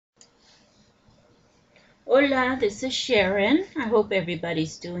Hola, this is Sharon. I hope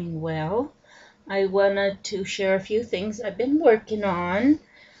everybody's doing well. I wanted to share a few things I've been working on.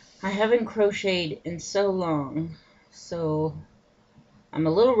 I haven't crocheted in so long, so I'm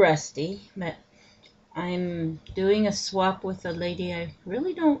a little rusty, but I'm doing a swap with a lady I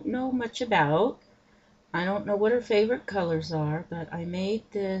really don't know much about. I don't know what her favorite colors are, but I made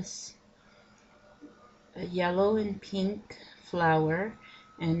this a yellow and pink flower,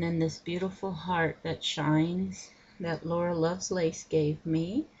 and then this beautiful heart that shines that Laura Loves Lace gave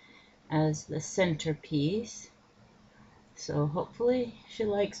me as the centerpiece. So hopefully she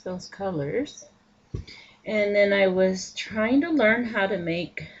likes those colors. And then I was trying to learn how to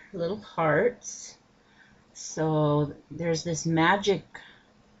make little hearts. So there's this magic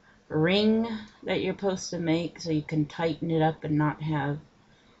ring that you're supposed to make so you can tighten it up and not have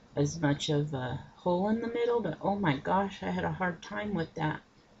as much of a hole in the middle. But oh my gosh, I had a hard time with that.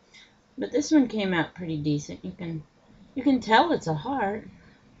 But this one came out pretty decent. You can tell it's a heart,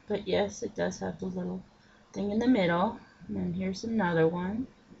 but yes, it does have the little thing in the middle. And then here's another one.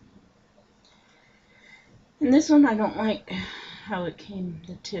 And this one I don't like how it came,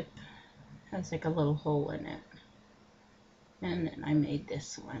 the tip has like a little hole in it. And then I made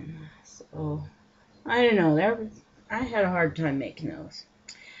this one. So I don't know, I had a hard time making those.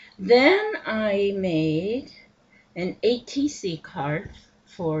 Then I made an ATC card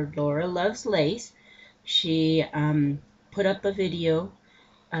for Laura Loves Lace. She put up a video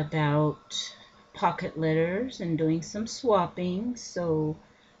about pocket letters and doing some swapping, so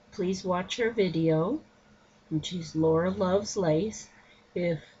please watch her video. And she's Laura Loves Lace.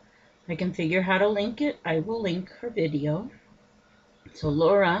 If I can figure how to link it, I will link her video. So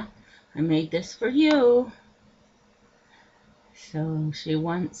Laura, I made this for you. So she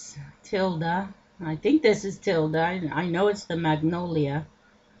wants Tilda. I think this is Tilda. I know it's the Magnolia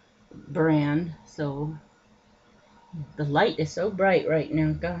brand. So the light is so bright right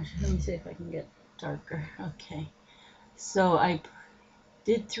now. Gosh, let me see if I can get darker. Okay. So I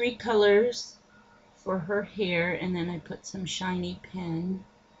did 3 colors for her hair, and then I put some shiny pen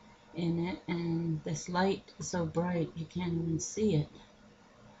in it, and this light is so bright you can't even see it.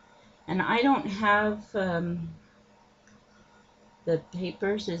 And I don't have the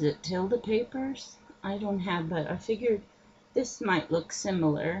papers. Is it Tilda papers? I don't have, but I figured this might look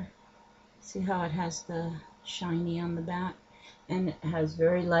similar. See how it has the shiny on the back, and it has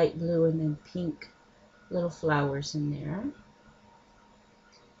very light blue and then pink little flowers in there.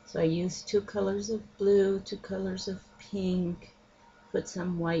 So I used 2 colors of blue, 2 colors of pink, put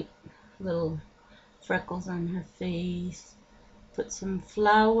some white little freckles on her face, put some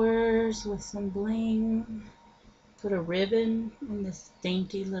flowers with some bling, put a ribbon in this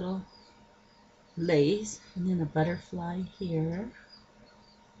dainty little lace, and then a butterfly here.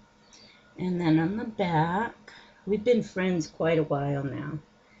 And then on the back, we've been friends quite a while now,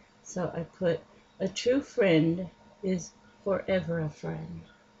 so I put a true friend is forever a friend,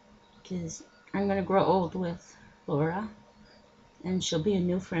 because I'm going to grow old with Laura, and she'll be a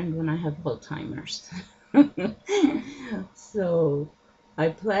new friend when I have Alzheimer's. So I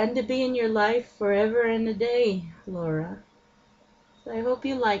plan to be in your life forever and a day, Laura. So I hope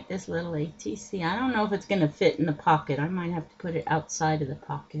you like this little ATC. I don't know if it's going to fit in the pocket. I might have to put it outside of the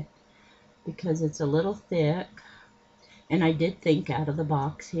pocket because it's a little thick. And I did think out of the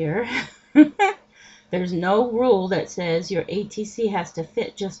box here. There's no rule that says your ATC has to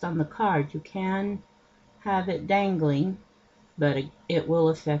fit just on the card. You can have it dangling, but it will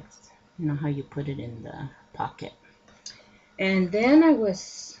affect, how you put it in the pocket. And then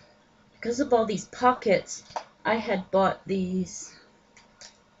because of all these pockets, I had bought these,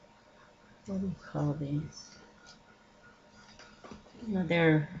 what do you call these?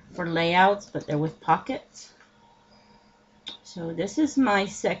 They're for layouts, but they're with pockets. So this is my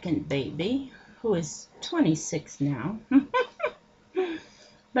second baby, who is 26 now.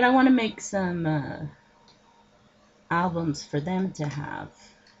 But I want to make some albums for them to have.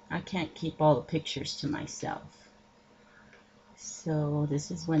 I can't keep all the pictures to myself. So this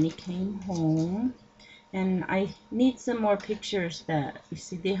is when he came home. And I need some more pictures that, you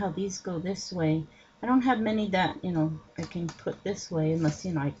see how these go this way. I don't have many that, I can put this way unless,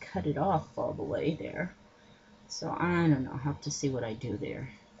 I cut it off all the way there. So I don't know. I'll have to see what I do there.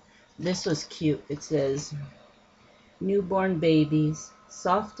 This was cute. It says, newborn babies,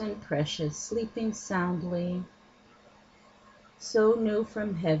 soft and precious, sleeping soundly, so new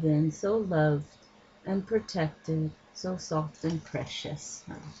from heaven, so loved and protected, so soft and precious.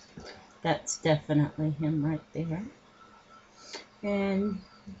 That's definitely him right there. And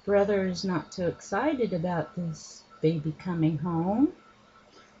brother is not too excited about this baby coming home.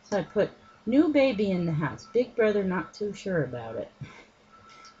 So I put New baby in the house. Big brother not too sure about it.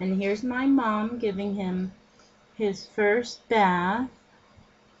 And here's my mom giving him his first bath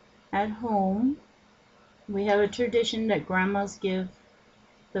at home. We have a tradition that grandmas give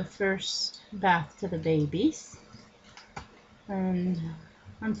the first bath to the babies. And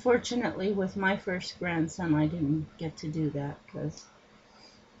unfortunately, with my first grandson, I didn't get to do that because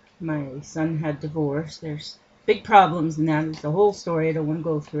my son had divorced. There's big problems in that. It's a whole story I don't want to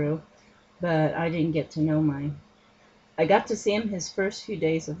go through. But I didn't get to know I got to see him his first few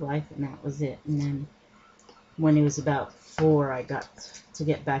days of life, and that was it. And then when he was about 4, I got to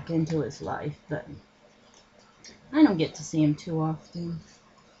get back into his life. But I don't get to see him too often.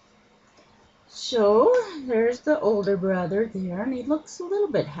 So there's the older brother there, and he looks a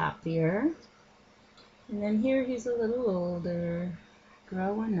little bit happier. And then here he's a little older,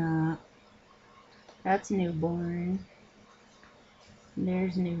 growing up. That's newborn. And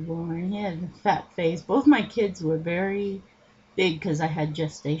there's newborn. He had a fat face. Both my kids were very big because I had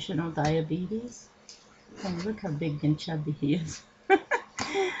gestational diabetes. Oh, look how big and chubby he is.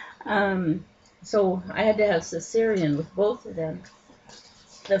 So I had to have cesarean with both of them.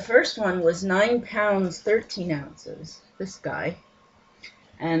 The first one was 9 pounds, 13 ounces, this guy.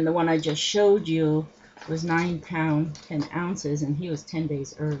 And the one I just showed you was 9 pounds, 10 ounces, and he was 10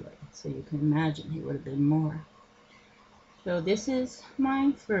 days early. So you can imagine he would have been more. So this is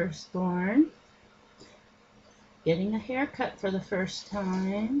my firstborn, getting a haircut for the first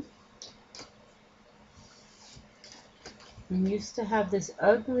time. I used to have this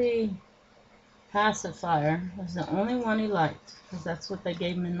ugly pacifier. It was the only one he liked, because that's what they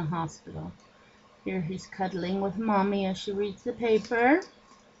gave him in the hospital. Here he's cuddling with mommy as she reads the paper.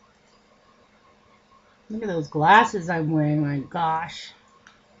 Look at those glasses I'm wearing, my gosh.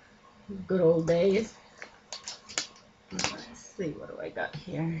 Good old days. Let's see, what do I got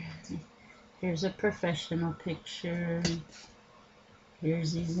here? Here's a professional picture.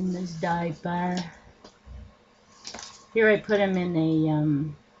 Here's he's in this diaper. Here I put him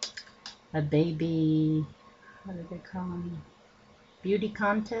in a baby, what do they call him? Beauty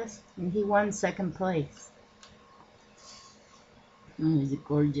contest, and he won 2nd place. Oh, he's a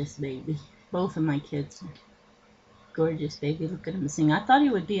gorgeous baby. Both of my kids are gorgeous baby. Look at him sing. I thought he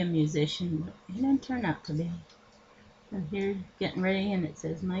would be a musician, but he didn't turn out to be. And here, getting ready, and it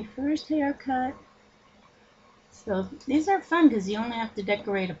says, my first haircut. So these are fun because you only have to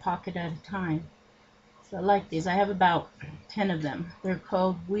decorate a pocket at a time. So I like these. I have about 10 of them. They're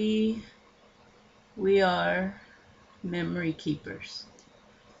called We Are Memory Keepers.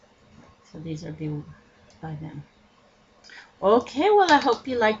 So these are by them. Okay, well, I hope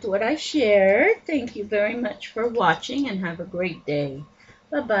you liked what I shared. Thank you very much for watching, and have a great day.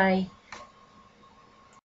 Bye-bye.